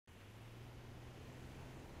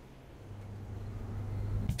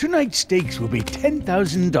Tonight's stakes will be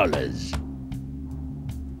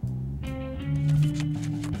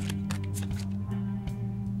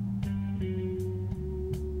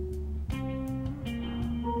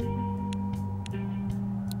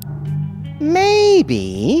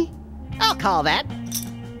Maybe. I'll call that.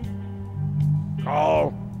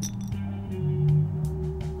 Call.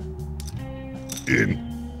 In.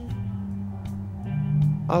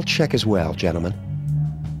 I'll check as well, gentlemen.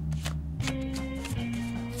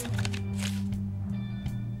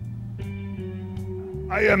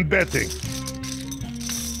 I am betting.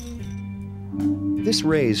 This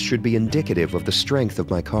raise should be indicative of the strength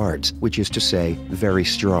of my cards, which is to say, very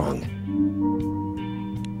strong.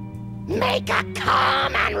 Make a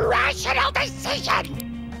calm and rational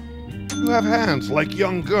decision! You have hands like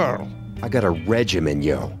young girl. I got a regimen,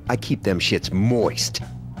 yo. I keep them shits moist.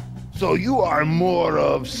 So you are more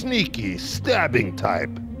of sneaky, stabbing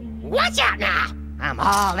type. Watch out now! I'm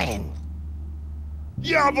all in.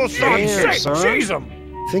 Damn, son. Seize him!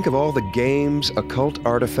 Think of all the games, occult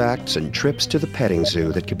artifacts, and trips to the petting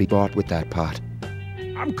zoo that could be bought with that pot.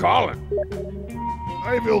 I'm calling.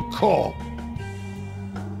 I will call.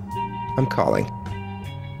 I'm calling.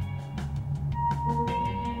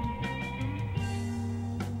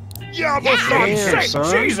 Damn, son.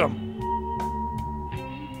 Seize him!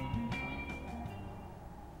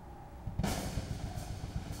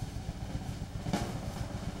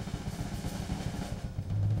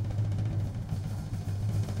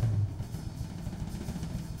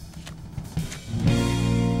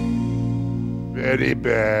 Very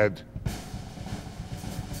bad.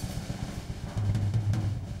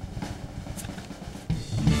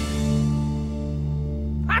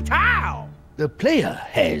 Pow! The player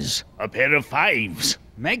has a pair of 5s.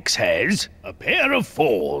 Max has a pair of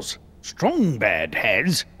 4s. Strongbad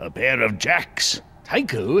has a pair of jacks.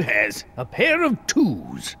 Tycho has a pair of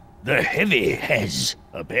 2s. The heavy has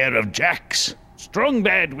a pair of jacks.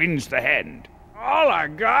 Strongbad wins the hand. All I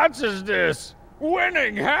got is this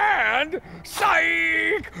winning hand.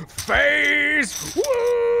 Psych! Face! Whoop!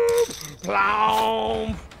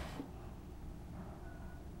 Plomp!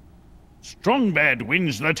 Strongbad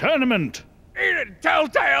wins the tournament. Eat it,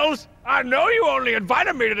 Telltales! I know you only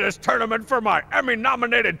invited me to this tournament for my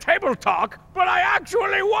Emmy-nominated table talk, but I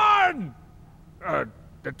actually won!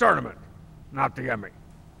 The tournament, not the Emmy.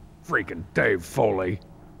 Freaking Dave Foley.